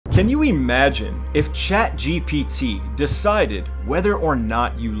Can you imagine if ChatGPT decided whether or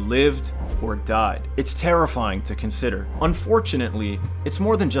not you lived or died? It's terrifying to consider. Unfortunately, it's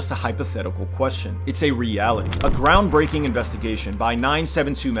more than just a hypothetical question. It's a reality. A groundbreaking investigation by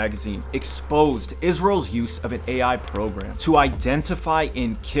 972 magazine exposed Israel's use of an AI program to identify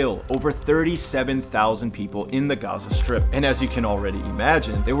and kill over 37,000 people in the Gaza Strip. And as you can already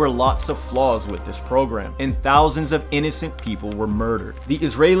imagine, there were lots of flaws with this program, and thousands of innocent people were murdered. The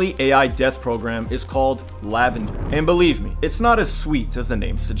Israeli AI death program is called Lavender, and believe me, it's not as sweet as the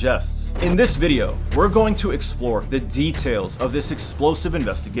name suggests. In this video, we're going to explore the details of this explosive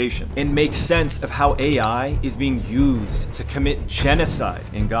investigation and make sense of how AI is being used to commit genocide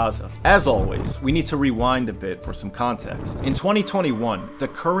in Gaza. As always, we need to rewind a bit for some context. In 2021, the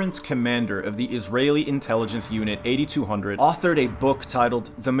current commander of the Israeli intelligence unit 8200 authored a book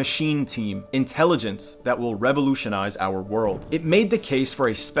titled The Machine Team: Intelligence That Will Revolutionize Our World. It made the case for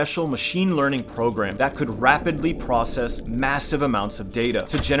a special machine learning program that could rapidly process massive amounts of data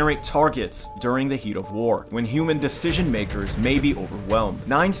to generate targets during the heat of war, when human decision makers may be overwhelmed.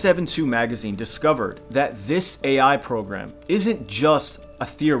 972 magazine discovered that this AI program isn't just a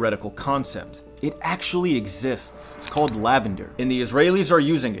theoretical concept. It actually exists. It's called Lavender, and the Israelis are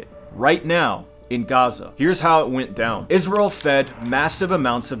using it right now in Gaza. Here's how it went down. Israel fed massive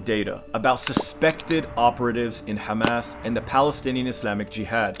amounts of data about suspected operatives in Hamas and the Palestinian Islamic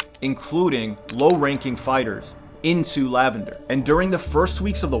Jihad, including low-ranking fighters, into Lavender. And during the first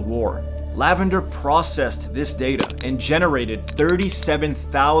weeks of the war, Lavender processed this data and generated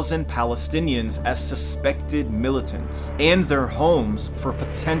 37,000 Palestinians as suspected militants and their homes for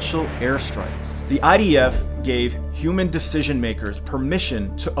potential airstrikes. The IDF gave human decision makers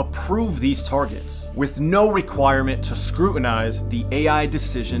permission to approve these targets with no requirement to scrutinize the AI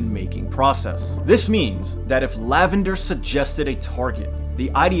decision-making process. This means that if Lavender suggested a target, the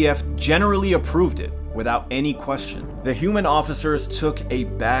IDF generally approved it without any question. The human officers took a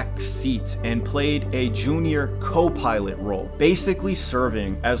back seat and played a junior co-pilot role, basically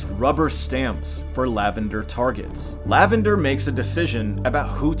serving as rubber stamps for Lavender targets. Lavender makes a decision about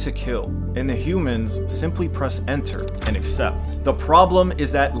who to kill, and the humans simply press enter and accept. The problem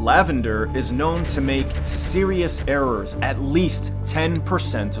is that Lavender is known to make serious errors at least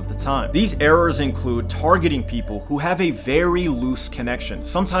 10% of the time. These errors include targeting people who have a very loose connection,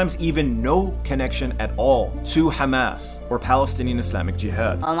 sometimes even no connection at all, to Hamas or Palestinian Islamic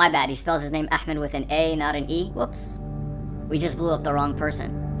Jihad. Oh, my bad. He spells his name Ahmed with an A, not an E. Whoops. We just blew up the wrong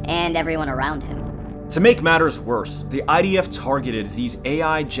person. And everyone around him. To make matters worse, the IDF targeted these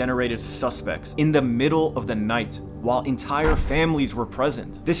AI-generated suspects in the middle of the night while entire families were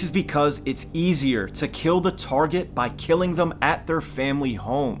present. This is because it's easier to kill the target by killing them at their family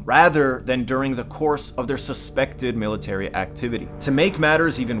home, rather than during the course of their suspected military activity. To make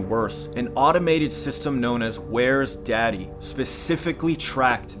matters even worse, an automated system known as Where's Daddy specifically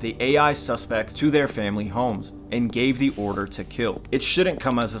tracked the AI suspects to their family homes and gave the order to kill. It shouldn't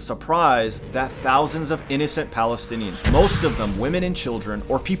come as a surprise that thousands of innocent Palestinians, most of them women and children,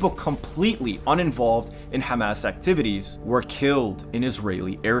 or people completely uninvolved in Hamas activities, were killed in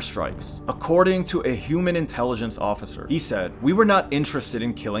Israeli airstrikes. According to a human intelligence officer, he said, "We were not interested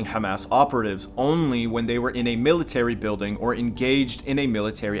in killing Hamas operatives only when they were in a military building or engaged in a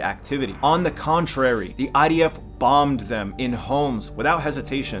military activity. On the contrary, the IDF bombed them in homes without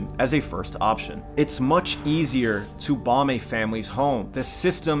hesitation as a first option. It's much easier to bomb a family's home. The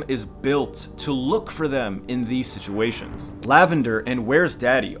system is built to look for them in these situations." Lavender and Where's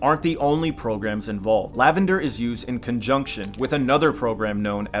Daddy aren't the only programs involved. Lavender is used in conjunction with another program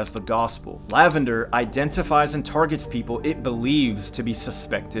known as the Gospel. Lavender identifies and targets people it believes to be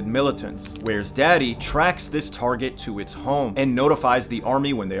suspected militants. Where's Daddy tracks this target to its home and notifies the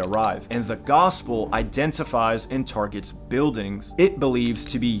army when they arrive. And the Gospel identifies and targets buildings it believes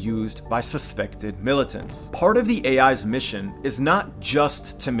to be used by suspected militants. Part of the AI's mission is not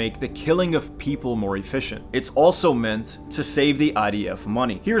just to make the killing of people more efficient. It's also meant to save the IDF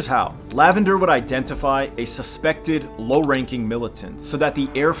money. Here's how. Lavender would identify a suspected low-ranking militant so that the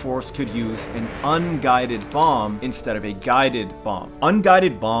Air Force could use an unguided bomb instead of a guided bomb.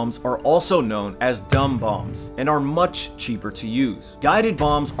 Unguided bombs are also known as dumb bombs and are much cheaper to use. Guided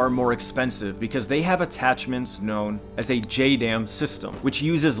bombs are more expensive because they have attachments known as a JDAM system, which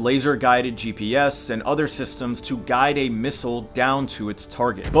uses laser-guided GPS and other systems to guide a missile down to its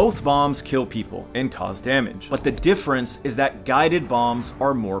target. Both bombs kill people and cause damage, but the difference is that guided bombs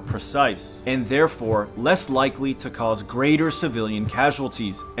are more precise, and therefore less likely to cause greater civilian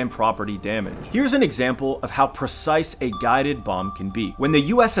casualties and property damage. Here's an example of how precise a guided bomb can be. When the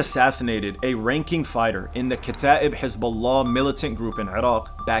US assassinated a ranking fighter in the Kata'ib Hezbollah militant group in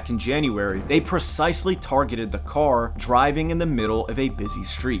Iraq back in January, they precisely targeted the car driving in the middle of a busy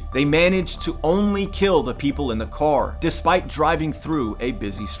street. They managed to only kill the people in the car, despite driving through a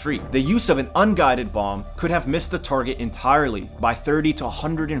busy street. The use of an unguided bomb could have missed the target entirely by 30 to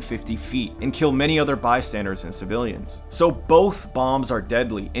 150 feet and kill many other bystanders and civilians. So both bombs are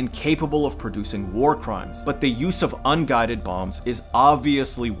deadly and capable of producing war crimes, but the use of unguided bombs is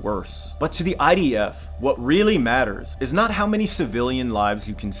obviously worse. But to the IDF, what really matters is not how many civilian lives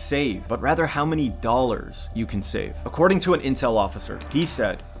you can save, but rather how many dollars you can save. According to an intel officer, he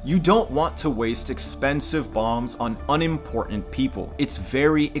said, "You don't want to waste expensive bombs on unimportant people. It's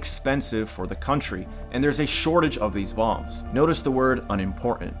very expensive for the country, and there's a shortage of these bombs." Notice the word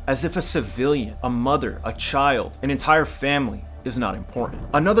unimportant, as if a civilian, a mother, a child, an entire family is not important.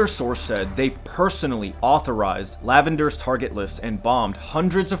 Another source said they personally authorized Lavender's target list and bombed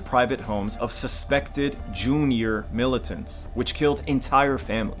hundreds of private homes of suspected junior militants, which killed entire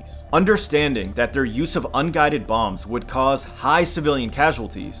families. Understanding that their use of unguided bombs would cause high civilian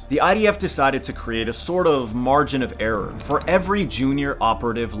casualties, the IDF decided to create a sort of margin of error. For every junior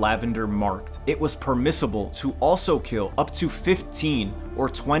operative Lavender marked, it was permissible to also kill up to 15 or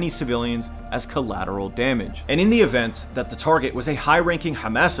 20 civilians as collateral damage. And in the event that the target was a high-ranking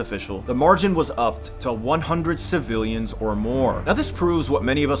Hamas official, the margin was upped to 100 civilians or more. Now this proves what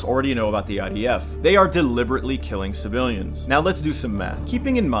many of us already know about the IDF. They are deliberately killing civilians. Now let's do some math.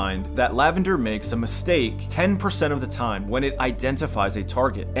 Keeping in mind that Lavender makes a mistake 10% of the time when it identifies a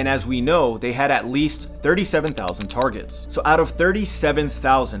target. And as we know, they had at least 37,000 targets. So out of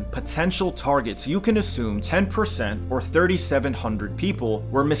 37,000 potential targets, you can assume 10% or 3,700 people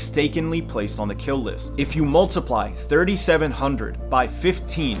were mistakenly placed on the kill list. If you multiply 3,700 by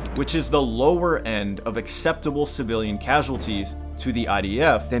 15, which is the lower end of acceptable civilian casualties to the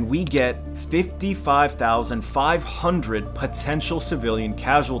IDF, then we get 55,500 potential civilian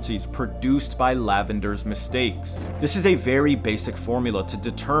casualties produced by Lavender's mistakes. This is a very basic formula to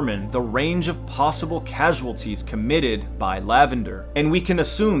determine the range of possible casualties committed by Lavender. And we can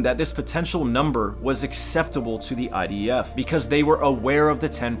assume that this potential number was acceptable to the IDF because they were aware of the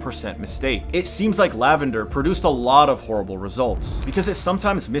 10% mistake. It seems like Lavender produced a lot of horrible results because it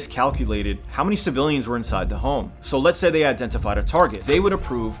sometimes miscalculated how many civilians were inside the home. So let's say they identified a target. They would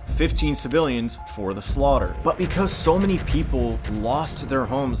approve 15 civilians for the slaughter. But because so many people lost their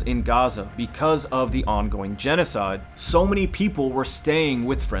homes in Gaza because of the ongoing genocide, so many people were staying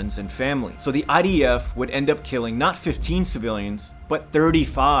with friends and family. So the IDF would end up killing not 15 civilians, but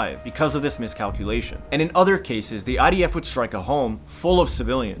 35 because of this miscalculation. And in other cases, the IDF would strike a home full of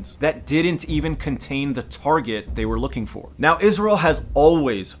civilians that didn't even contain the target they were looking for. Now, Israel has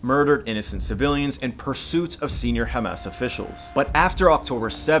always murdered innocent civilians in pursuit of senior Hamas officials. But after October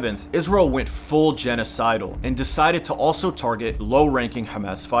 7th, Israel went full genocidal and decided to also target low-ranking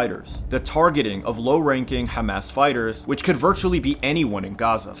Hamas fighters. The targeting of low-ranking Hamas fighters, which could virtually be anyone in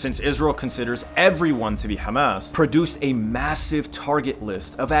Gaza, since Israel considers everyone to be Hamas, produced a massive target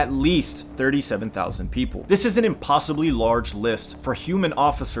list of at least 37,000 people. This is an impossibly large list for human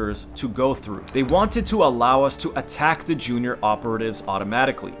officers to go through. They wanted to allow us to attack the junior operatives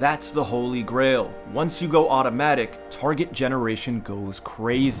automatically. That's the holy grail. Once you go automatic, target generation goes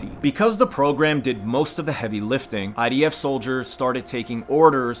crazy. Because the program did most of the heavy lifting, IDF soldiers started taking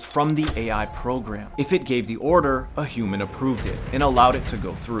orders from the AI program. If it gave the order, a human approved it and allowed it to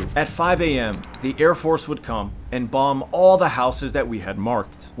go through. At 5 a.m., the Air Force would come and bomb all the houses that we had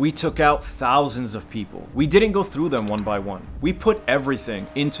marked. We took out thousands of people. We didn't go through them one by one. We put everything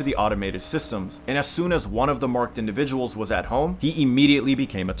into the automated systems, and as soon as one of the marked individuals was at home, he immediately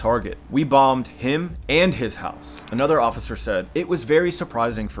became a target. We bombed him and his house. Another officer said, "It was very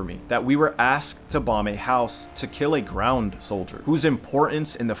surprising for me that we were asked to bomb a house to kill a ground soldier whose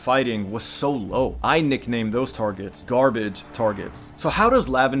importance in the fighting was so low. I nicknamed those targets garbage targets." So how does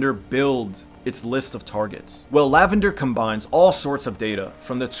Lavender build its list of targets? Well, Lavender combines all sorts of data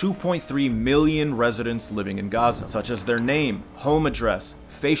from the 2.3 million residents living in Gaza, such as their name, home address,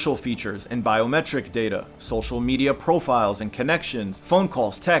 facial features and biometric data, social media profiles and connections, phone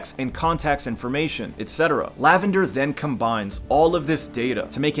calls, texts, and contacts information, etc. Lavender then combines all of this data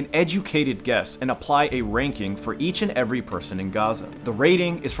to make an educated guess and apply a ranking for each and every person in Gaza. The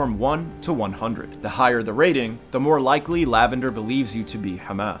rating is from 1 to 100. The higher the rating, the more likely Lavender believes you to be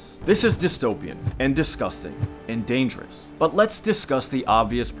Hamas. This is dystopian and disgusting and dangerous. But let's discuss the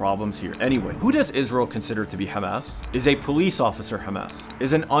obvious problems here anyway. Who does Israel consider to be Hamas? Is a police officer Hamas?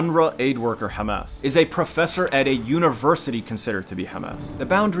 Is an UNRWA aid worker Hamas? Is a professor at a university considered to be Hamas? The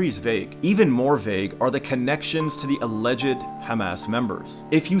boundary is vague. Even more vague are the connections to the alleged Hamas members.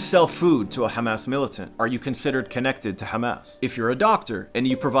 If you sell food to a Hamas militant, are you considered connected to Hamas? If you're a doctor and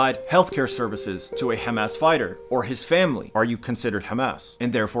you provide healthcare services to a Hamas fighter or his family, are you considered Hamas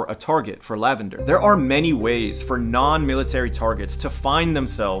and therefore a target for Lavender? There are many ways for non-military targets to find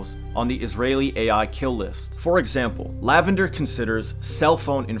themselves on the Israeli AI kill list. For example, Lavender considers cell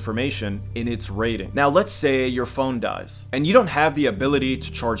phone information in its rating. Now let's say your phone dies and you don't have the ability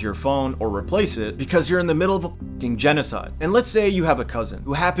to charge your phone or replace it because you're in the middle of a fucking genocide. And let's say you have a cousin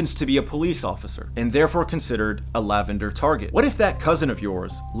who happens to be a police officer and therefore considered a Lavender target. What if that cousin of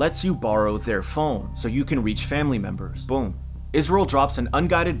yours lets you borrow their phone so you can reach family members? Boom. Israel drops an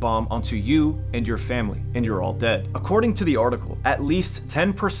unguided bomb onto you and your family, and you're all dead. According to the article, at least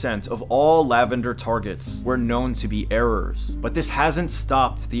 10% of all Lavender targets were known to be errors. But this hasn't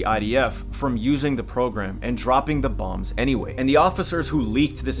stopped the IDF from using the program and dropping the bombs anyway. And the officers who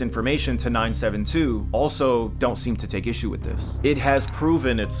leaked this information to 972 also don't seem to take issue with this. It has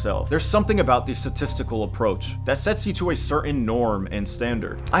proven itself. There's something about the statistical approach that sets you to a certain norm and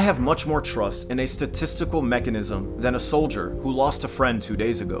standard. I have much more trust in a statistical mechanism than a soldier who lost a friend 2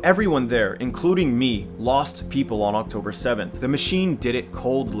 days ago. Everyone there, including me, lost people on October 7th. The machine did it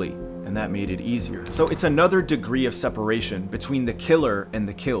coldly, and that made it easier. So it's another degree of separation between the killer and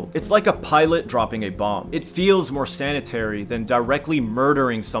the killed. It's like a pilot dropping a bomb. It feels more sanitary than directly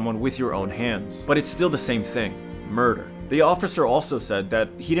murdering someone with your own hands, but it's still the same thing, murder. The officer also said that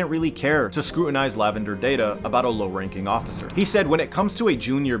he didn't really care to scrutinize Lavender data about a low-ranking officer. He said when it comes to a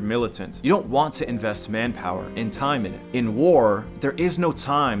junior militant, you don't want to invest manpower and time in it. In war, there is no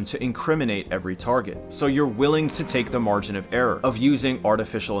time to incriminate every target, so you're willing to take the margin of error of using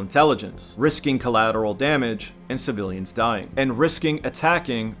artificial intelligence, risking collateral damage and civilians dying, and risking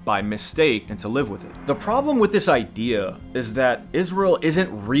attacking by mistake and to live with it. The problem with this idea is that Israel isn't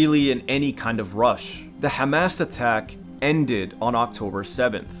really in any kind of rush. The Hamas attack ended on October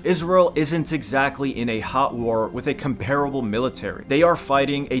 7th. Israel isn't exactly in a hot war with a comparable military. They are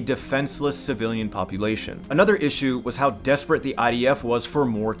fighting a defenseless civilian population. Another issue was how desperate the IDF was for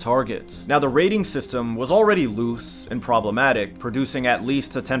more targets. Now, the rating system was already loose and problematic, producing at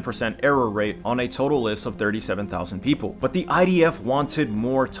least a 10% error rate on a total list of 37,000 people. But the IDF wanted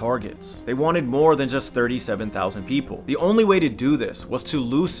more targets. They wanted more than just 37,000 people. The only way to do this was to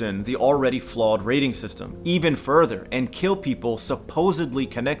loosen the already flawed rating system even further and kill people supposedly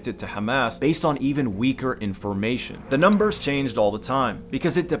connected to Hamas based on even weaker information. The numbers changed all the time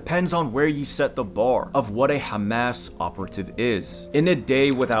because it depends on where you set the bar of what a Hamas operative is. In a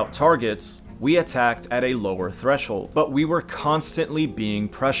day without targets, we attacked at a lower threshold, but we were constantly being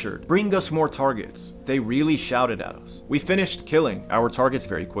pressured. Bring us more targets. They really shouted at us. We finished killing our targets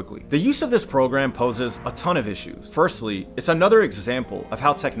very quickly. The use of this program poses a ton of issues. Firstly, it's another example of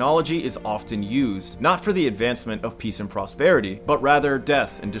how technology is often used, not for the advancement of peace and prosperity, but rather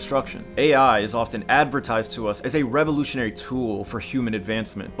death and destruction. AI is often advertised to us as a revolutionary tool for human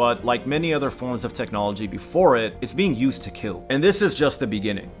advancement, but like many other forms of technology before it, it's being used to kill. And this is just the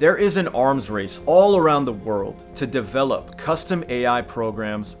beginning. There is an arms race all around the world to develop custom AI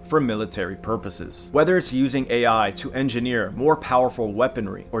programs for military purposes. Whether it's using AI to engineer more powerful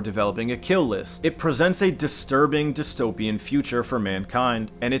weaponry or developing a kill list, it presents a disturbing dystopian future for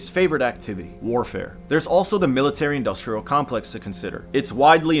mankind and its favorite activity, warfare. There's also the military-industrial complex to consider. It's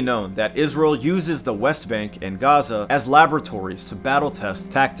widely known that Israel uses the West Bank and Gaza as laboratories to battle test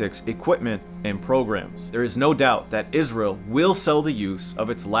tactics, equipment, and programs. There is no doubt that Israel will sell the use of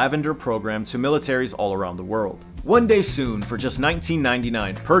its Lavender program to militaries all around the world. One day soon, for just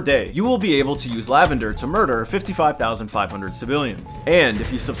 $19.99 per day, you will be able to use Lavender to murder 55,500 civilians. And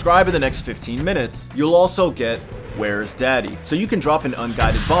if you subscribe in the next 15 minutes, you'll also get Where's Daddy? So you can drop an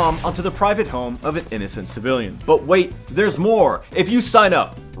unguided bomb onto the private home of an innocent civilian. But wait, there's more! If you sign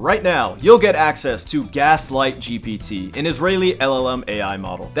up right now, you'll get access to Gaslight GPT, an Israeli LLM AI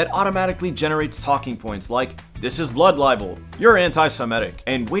model that automatically generates talking points like, "This is blood libel, you're anti-Semitic,"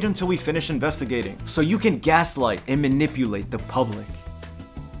 and "Wait until we finish investigating," so you can gaslight and manipulate the public.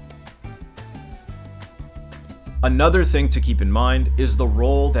 Another thing to keep in mind is the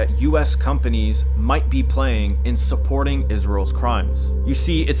role that US companies might be playing in supporting Israel's crimes. You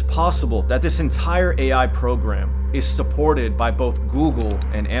see, it's possible that this entire AI program is supported by both Google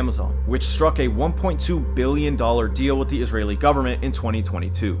and Amazon, which struck a $1.2 billion deal with the Israeli government in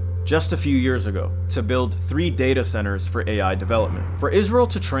 2022. Just a few years ago, to build 3 data centers for AI development. For Israel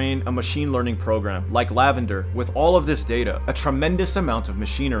to train a machine learning program like Lavender with all of this data, a tremendous amount of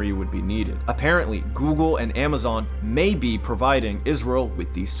machinery would be needed. Apparently, Google and Amazon may be providing Israel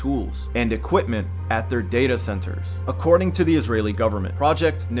with these tools and equipment at their data centers. According to the Israeli government,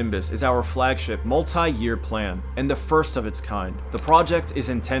 Project Nimbus is our flagship multi-year plan and the first of its kind. The project is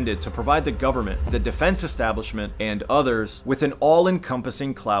intended to provide the government, the defense establishment, and others with an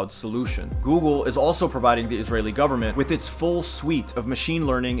all-encompassing cloud solution. Google is also providing the Israeli government with its full suite of machine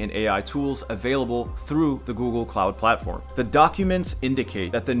learning and AI tools available through the Google Cloud platform. The documents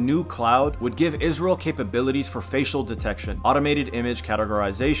indicate that the new cloud would give Israel capabilities for facial detection, automated image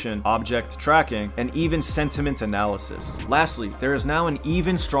categorization, object tracking, and even sentiment analysis. Lastly, there is now an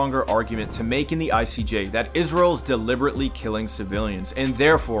even stronger argument to make in the ICJ that Israel is deliberately killing civilians and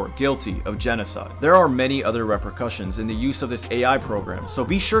therefore guilty of genocide. There are many other repercussions in the use of this AI program, so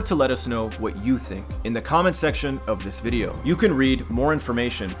be sure to let us know what you think in the comment section of this video. You can read more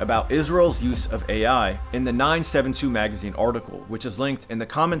information about Israel's use of AI in the 972 magazine article, which is linked in the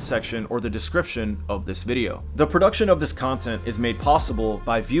comment section or the description of this video. The production of this content is made possible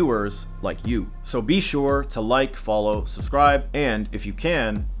by viewers like you. So be sure to like, follow, subscribe, and if you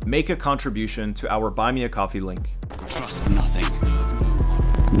can, make a contribution to our Buy Me a Coffee link. Trust nothing.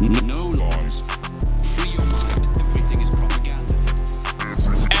 No